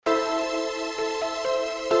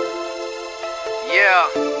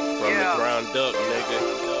Yeah. From the ground up, nigga.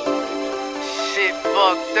 Shit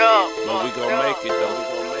fucked up. But we gon' make it though.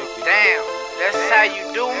 Damn, that's how you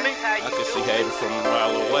do me? I can see haters from a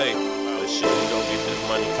mile away. But shit, we gon' get this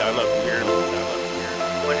money count up here.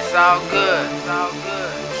 But it's all good. It's all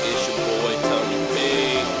good. It's your boy Tony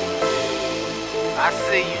Big. I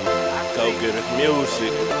see you. Gogetterz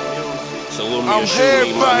music. Salute me I'm and shoot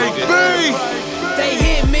me, my nigga. HeadBaybee. They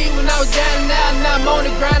hit me when I was down and out, and I'm on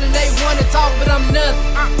the ground and they wanna talk, but I'm nothing.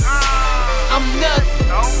 I'm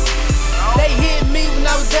nothing. They hit me when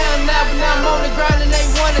I was down and out, but now I'm on the ground and they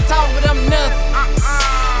wanna talk, but I'm nothing.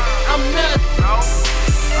 I'm nothing.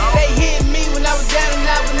 They hit me when I was down and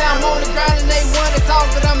out, but now I'm on the ground and they wanna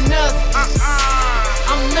talk, but I'm nothing.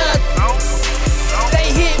 I'm nothing.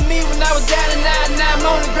 They hit me when I was down and out, and now I'm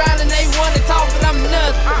on the ground and they wanna talk, but I'm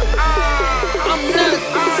nothing. I'm nothing.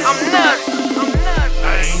 I'm nothing.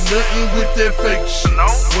 I ain't nothing with that fake shit.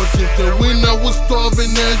 Wasn't there when I was starving,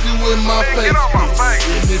 as you in my face, bitch.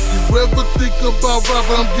 And if you ever think about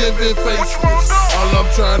robbing, I'm giving faceless. All I'm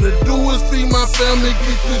trying to do is feed my family,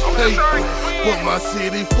 get this paper. But my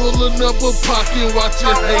city full of number pocket, watch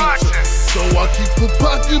it hate. So I keep a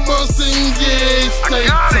pocket monster in your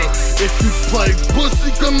stater. If you play pussy,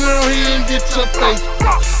 come down here and get your face.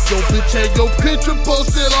 Yo bitch had your picture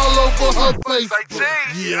posted all over her Facebook.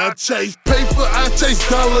 Yeah, I chase paper, I chase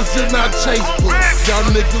dollars, and I chase books. Y'all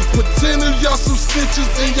niggas pretenders, y'all some snitches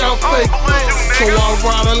and y'all fake. So I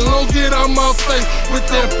ride along, get out my face with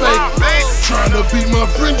that fake. Tryna be my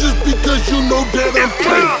friend just because you know that I'm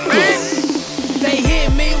fake. They hit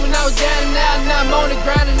me when I was down and out, and I'm on the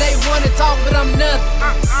ground and they wanna talk, but I'm nothing.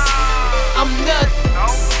 I'm nothing.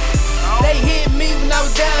 They hit me when I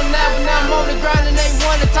was down and out, but now I'm on the ground and they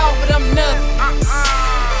wanna talk, but I'm nothing.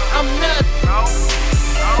 I'm nothing.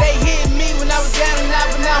 They hit me when I was down and out,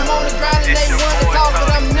 but now I'm on the ground and they wanna talk, but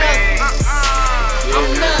I'm nothing. I'm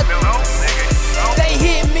nothing. They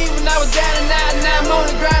hit me when I was down and out, and now I'm on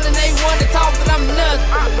the ground and they wanna talk, but I'm nothing.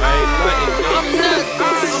 I'm nothing. I'm nothing.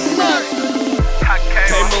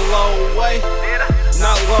 Came a long way,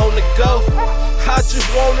 not long to go. I just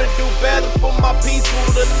wanna do better for my people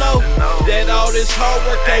to know that all this hard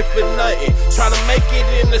work ain't for nothing. Tryna make it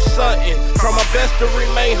into something. Try my best to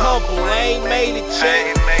remain humble. I ain't made it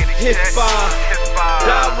yet. If I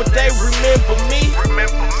die, would they remember me?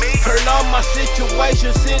 Turn all my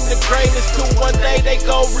situations into greatness till one day they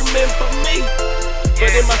gon' remember me.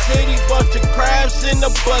 But in my city, bunch of crabs in the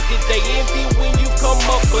bucket. They envy when you come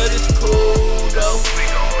up, but it's cool though.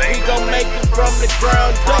 We gon' make it from the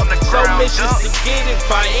ground up. So missions to get it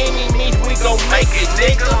by any means, we gon' make it,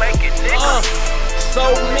 nigga. So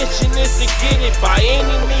mission is to get it by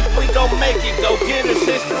any means, we gon' make it. Gogetterz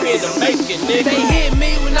history in the making, nigga. They hit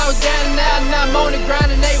me when I was down and out, and I'm on the ground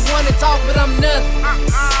and they wanna talk, but I'm nothing.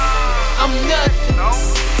 I'm nothing.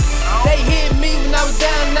 They hit me when I was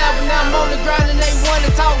down and out, but now I'm on the ground and they wanna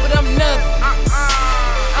talk, but I'm nothing.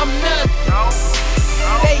 I'm nothing.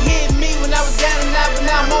 They hit me when I was down and out, but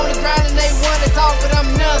now I'm on the ground and they wanna talk, but I'm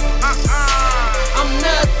nothing. I'm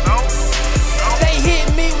nothing. They hit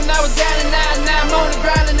me when I was down and out, and now I'm on the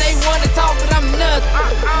ground and they wanna talk, but I'm nothing.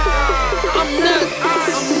 I'm nothing.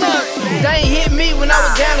 I'm nothing. They ain't hit me when I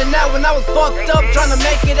was down and out, when I was fucked up, trying to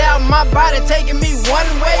make it out. My body taking me one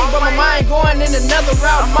way, but my mind going in another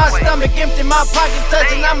route. My stomach empty, my pockets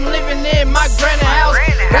touching. I'm living in my granny house.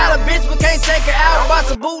 Got a bitch but can't take her out. Buy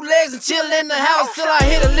some bootlegs and chill in the house till I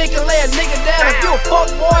hit a lick and lay a nigga down. If you a fuck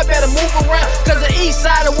boy, better move around, cause the east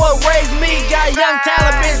side of what raised me got young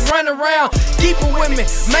Talibans running around. Keep it with me,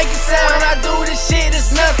 make it sound. I do this shit,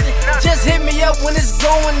 it's nothing. Just hit me up when it's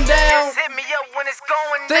going down.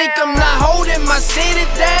 Think I'm not holding my city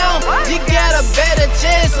down? You got a better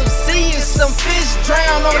chance of seeing some fish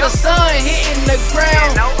drown on the sun hitting the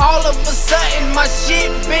ground. All of a sudden my shit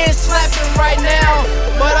been slapping right now,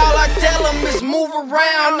 but all I tell them is move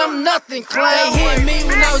around. I'm nothing, clown. They hit me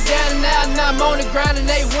when I was down and out, and I'm on the ground and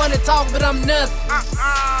they wanna talk, but I'm nothing.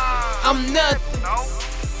 I'm nothing.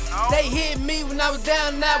 They hit me when I was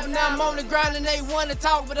down and out, but now I'm on the ground and they wanna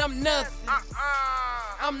talk, but I'm nothing.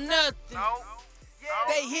 I'm nothing.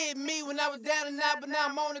 They hit me when I was down and out, but now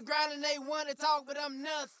I'm on the ground and they wanna talk, but I'm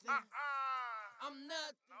nothing. I'm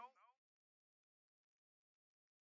nothing.